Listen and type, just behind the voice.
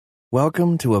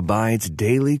Welcome to Abide's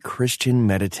Daily Christian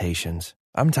Meditations.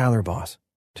 I'm Tyler Boss.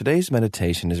 Today's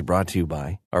meditation is brought to you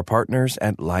by our partners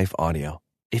at Life Audio.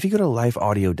 If you go to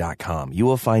lifeaudio.com, you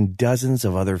will find dozens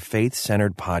of other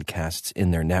faith-centered podcasts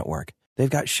in their network. They've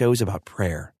got shows about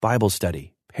prayer, Bible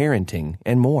study, parenting,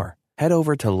 and more. Head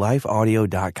over to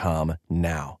lifeaudio.com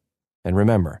now. And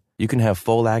remember, you can have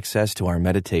full access to our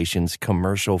meditations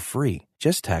commercial-free.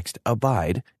 Just text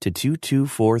ABIDE to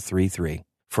 22433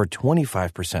 for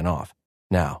 25% off.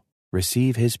 Now,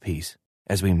 receive His peace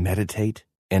as we meditate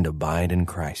and abide in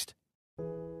Christ.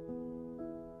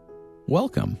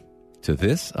 Welcome to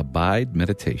this Abide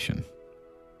Meditation.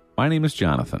 My name is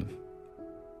Jonathan.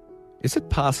 Is it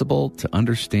possible to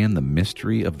understand the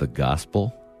mystery of the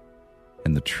gospel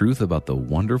and the truth about the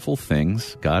wonderful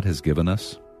things God has given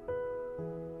us?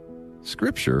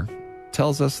 Scripture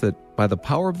tells us that by the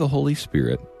power of the Holy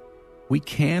Spirit, we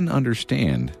can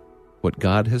understand what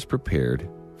God has prepared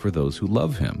for those who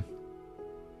love Him.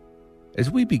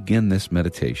 As we begin this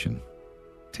meditation,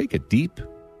 take a deep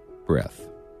breath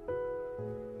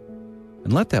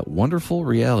and let that wonderful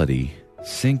reality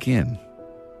sink in.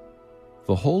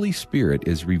 The Holy Spirit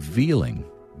is revealing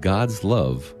God's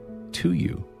love to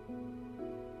you.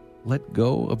 Let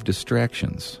go of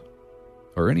distractions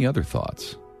or any other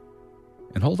thoughts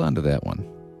and hold on to that one.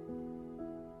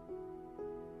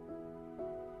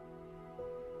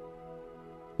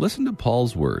 Listen to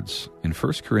Paul's words in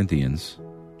 1 Corinthians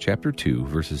chapter 2,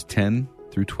 verses 10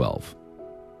 through 12.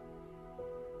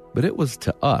 But it was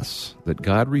to us that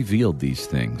God revealed these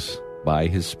things by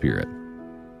His Spirit.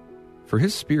 For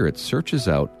His Spirit searches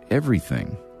out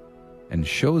everything and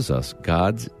shows us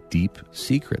God's deep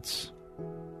secrets.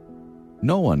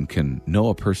 No one can know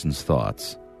a person's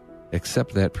thoughts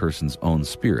except that person's own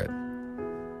spirit.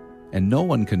 And no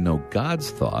one can know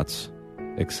God's thoughts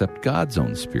except God's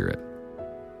own spirit.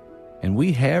 And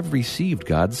we have received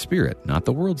God's Spirit, not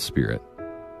the world's spirit,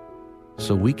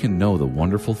 so we can know the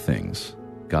wonderful things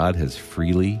God has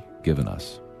freely given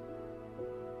us.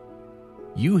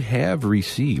 You have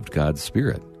received God's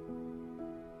Spirit.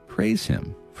 Praise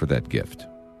Him for that gift.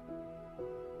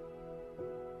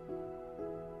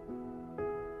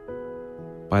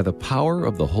 By the power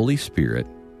of the Holy Spirit,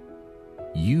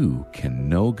 you can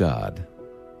know God,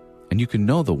 and you can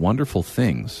know the wonderful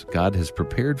things God has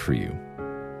prepared for you.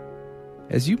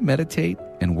 As you meditate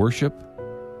and worship,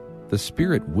 the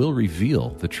Spirit will reveal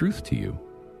the truth to you.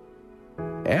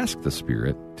 Ask the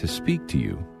Spirit to speak to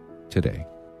you today.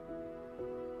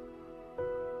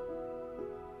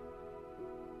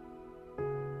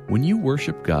 When you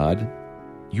worship God,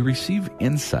 you receive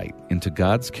insight into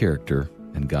God's character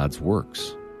and God's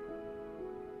works.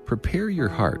 Prepare your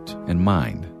heart and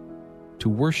mind to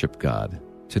worship God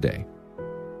today.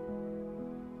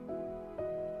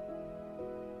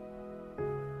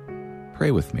 Pray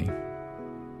with me.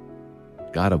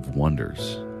 God of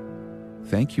wonders,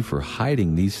 thank you for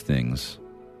hiding these things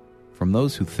from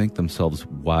those who think themselves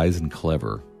wise and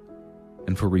clever,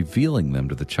 and for revealing them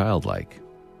to the childlike.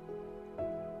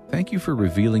 Thank you for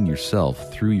revealing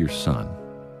yourself through your Son.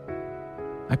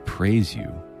 I praise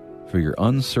you for your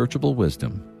unsearchable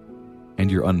wisdom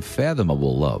and your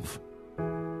unfathomable love.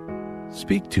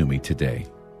 Speak to me today.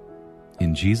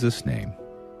 In Jesus' name,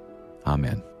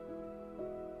 Amen.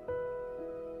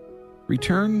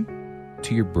 Return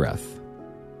to your breath.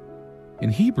 In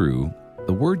Hebrew,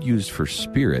 the word used for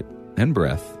spirit and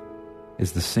breath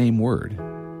is the same word.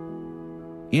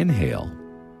 Inhale,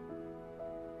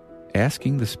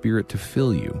 asking the Spirit to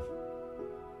fill you.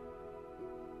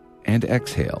 And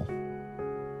exhale,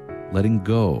 letting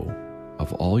go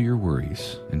of all your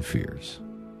worries and fears.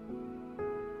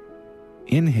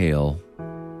 Inhale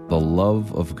the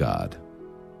love of God.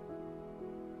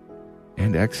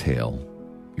 And exhale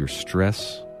your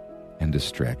stress and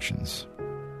distractions.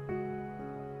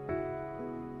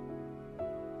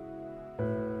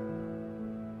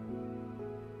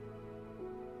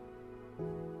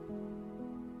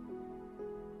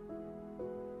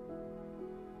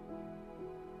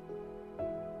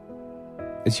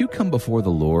 As you come before the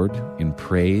Lord in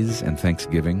praise and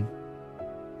thanksgiving,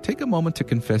 take a moment to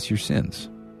confess your sins.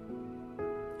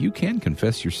 You can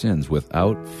confess your sins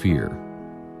without fear.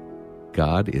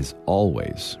 God is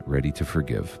always ready to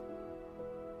forgive.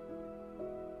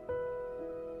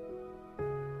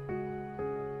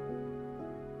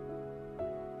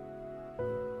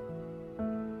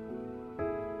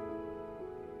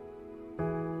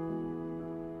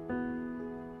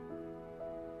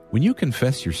 When you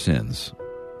confess your sins,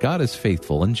 God is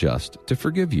faithful and just to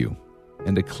forgive you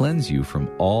and to cleanse you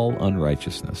from all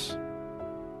unrighteousness.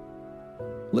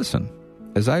 Listen,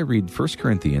 as I read 1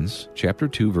 Corinthians chapter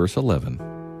 2, verse 11,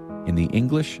 in the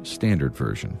English Standard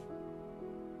Version.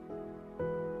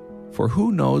 For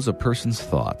who knows a person's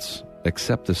thoughts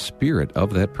except the spirit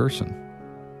of that person,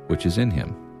 which is in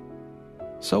him?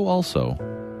 So also,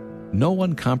 no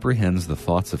one comprehends the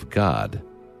thoughts of God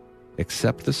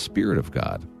except the Spirit of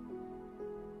God.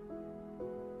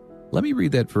 Let me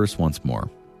read that verse once more.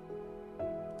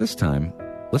 This time,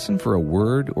 listen for a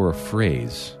word or a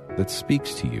phrase that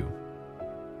speaks to you.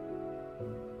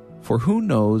 For who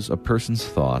knows a person's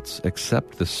thoughts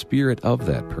except the spirit of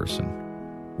that person,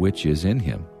 which is in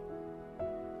him?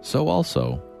 So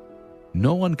also,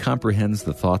 no one comprehends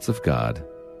the thoughts of God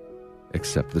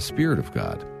except the Spirit of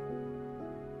God.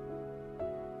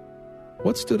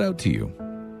 What stood out to you?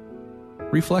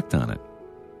 Reflect on it.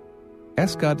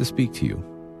 Ask God to speak to you.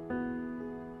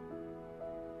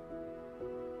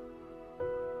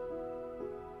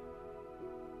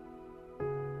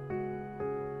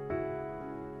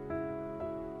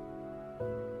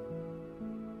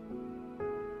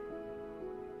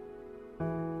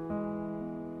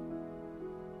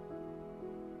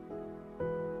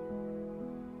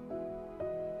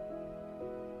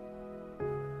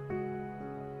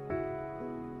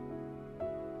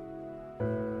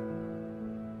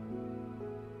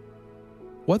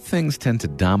 What things tend to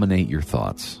dominate your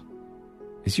thoughts?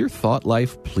 Is your thought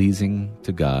life pleasing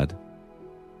to God?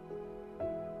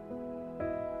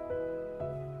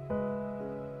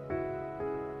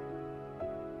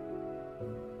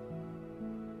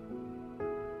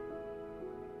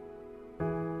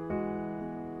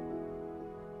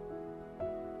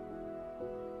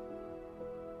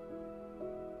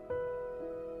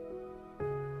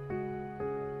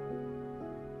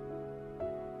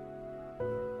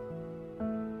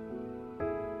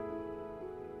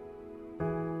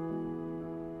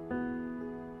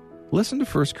 Listen to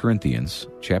 1 Corinthians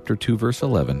chapter 2, verse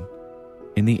 11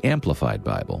 in the Amplified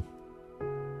Bible.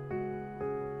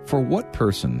 For what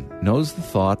person knows the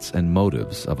thoughts and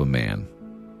motives of a man,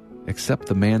 except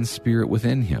the man's spirit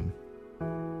within him?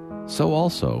 So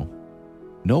also,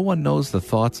 no one knows the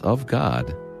thoughts of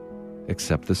God,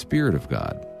 except the Spirit of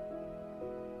God.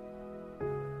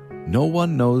 No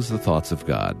one knows the thoughts of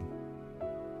God.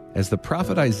 As the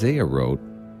prophet Isaiah wrote,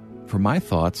 "For my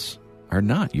thoughts are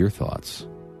not your thoughts,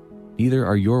 neither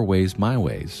are your ways my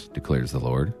ways, declares the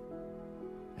Lord.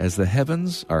 As the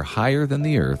heavens are higher than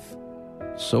the earth,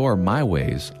 so are my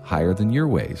ways higher than your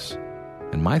ways,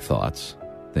 and my thoughts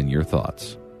than your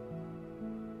thoughts."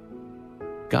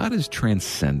 God is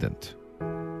transcendent,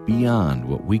 beyond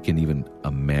what we can even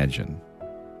imagine.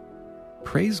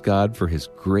 Praise God for His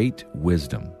great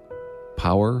wisdom,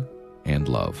 power, and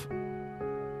love.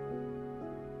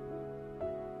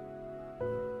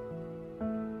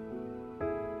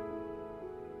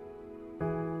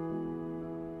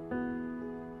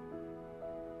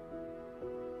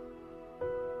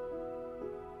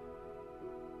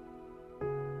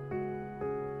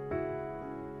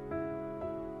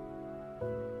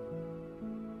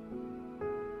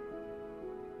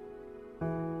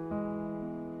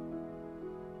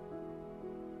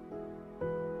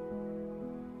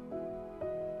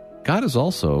 God is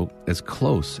also as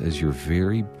close as your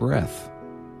very breath.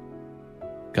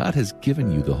 God has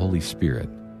given you the Holy Spirit,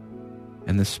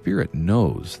 and the Spirit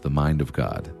knows the mind of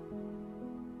God.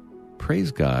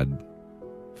 Praise God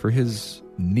for His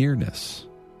nearness.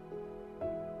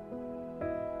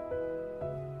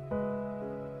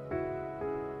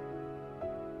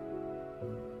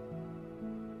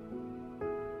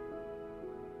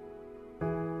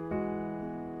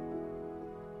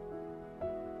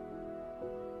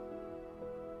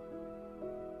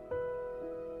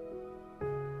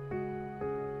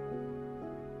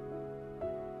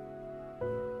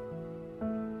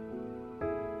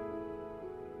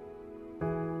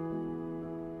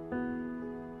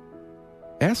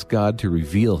 Ask God to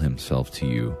reveal Himself to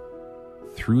you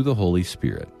through the Holy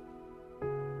Spirit.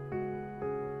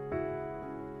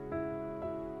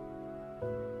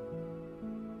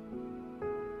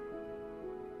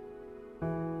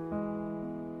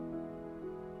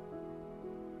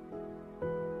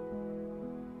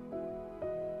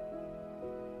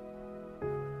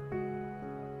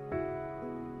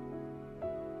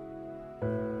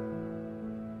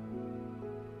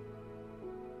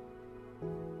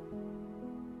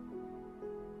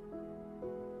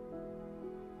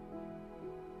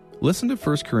 Listen to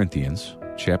 1 Corinthians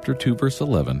chapter 2, verse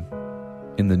 11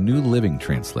 in the New Living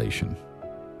Translation.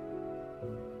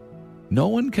 No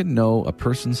one can know a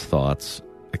person's thoughts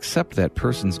except that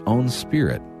person's own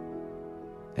spirit,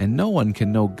 and no one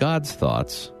can know God's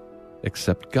thoughts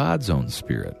except God's own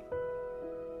spirit.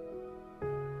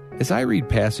 As I read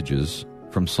passages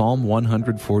from Psalm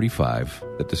 145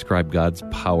 that describe God's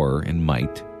power and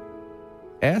might,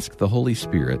 ask the Holy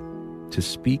Spirit to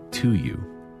speak to you.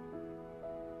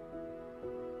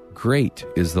 Great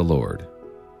is the Lord,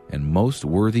 and most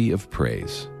worthy of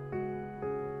praise.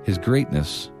 His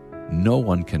greatness no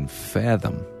one can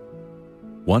fathom.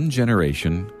 One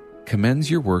generation commends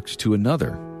your works to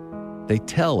another. They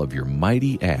tell of your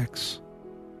mighty acts.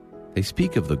 They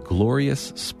speak of the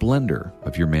glorious splendor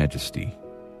of your majesty,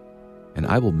 and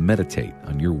I will meditate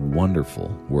on your wonderful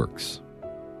works.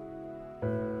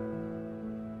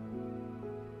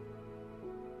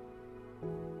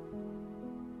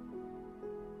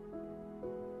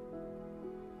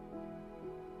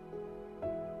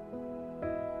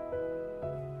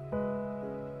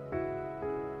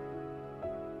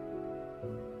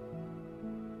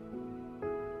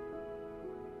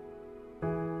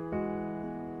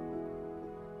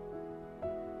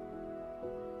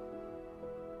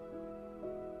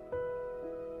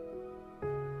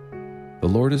 The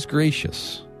Lord is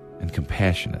gracious and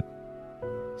compassionate,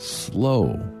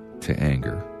 slow to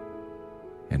anger,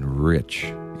 and rich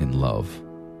in love.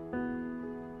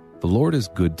 The Lord is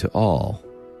good to all.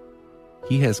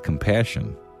 He has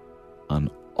compassion on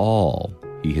all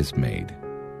He has made.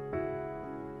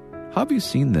 How have you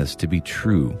seen this to be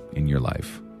true in your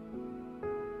life?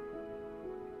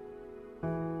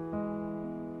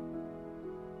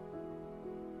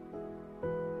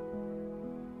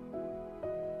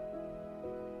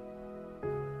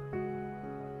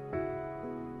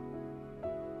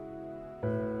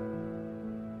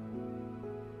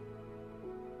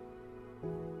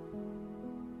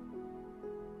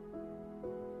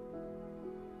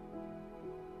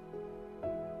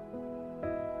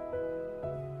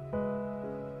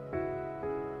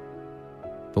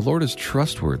 The Lord is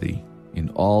trustworthy in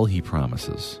all He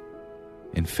promises,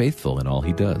 and faithful in all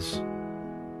He does.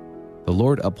 The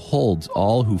Lord upholds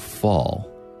all who fall,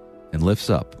 and lifts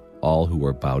up all who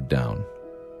are bowed down.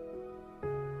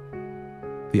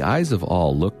 The eyes of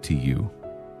all look to you,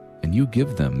 and you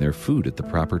give them their food at the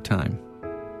proper time.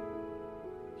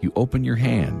 You open your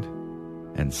hand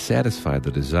and satisfy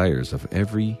the desires of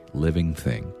every living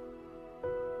thing.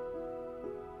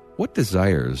 What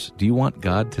desires do you want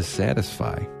God to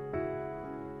satisfy?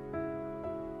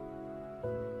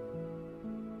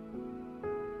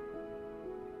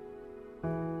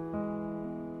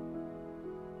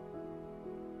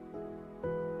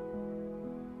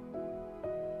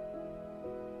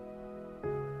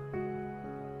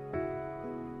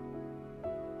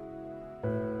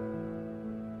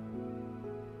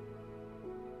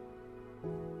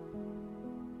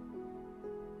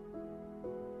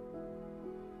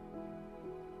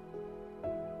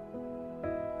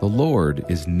 The Lord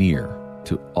is near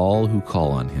to all who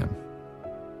call on Him,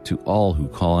 to all who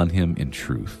call on Him in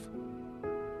truth.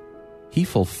 He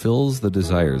fulfills the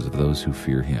desires of those who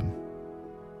fear Him.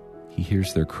 He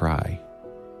hears their cry,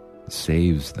 and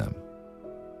saves them.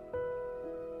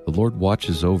 The Lord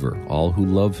watches over all who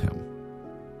love Him,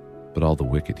 but all the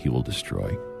wicked He will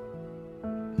destroy.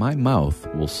 My mouth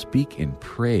will speak in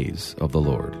praise of the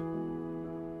Lord.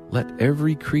 Let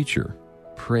every creature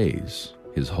praise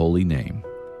His holy name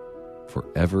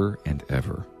forever and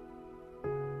ever.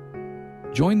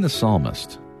 Join the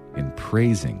psalmist in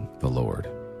praising the Lord.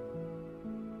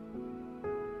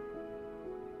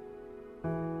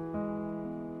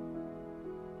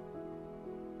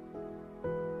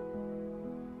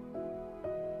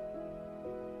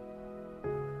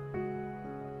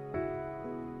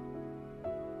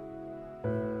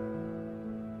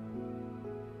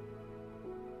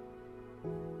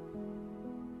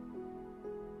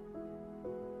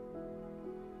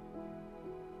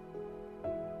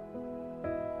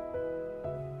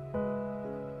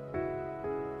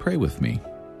 Pray with me.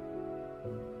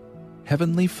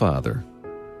 Heavenly Father,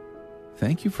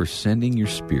 thank You for sending Your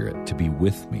Spirit to be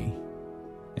with me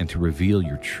and to reveal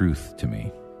Your truth to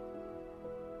me.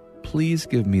 Please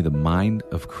give me the mind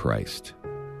of Christ.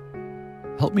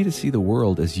 Help me to see the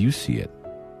world as You see it.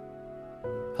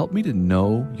 Help me to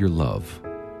know Your love,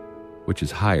 which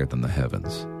is higher than the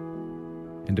heavens,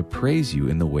 and to praise You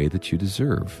in the way that You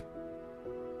deserve.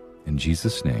 In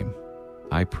Jesus' name,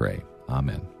 I pray.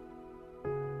 Amen.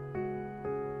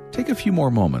 Take a few more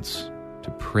moments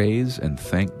to praise and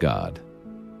thank God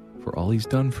for all He's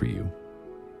done for you.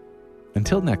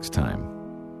 Until next time,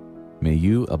 may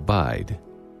you abide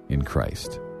in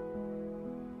Christ.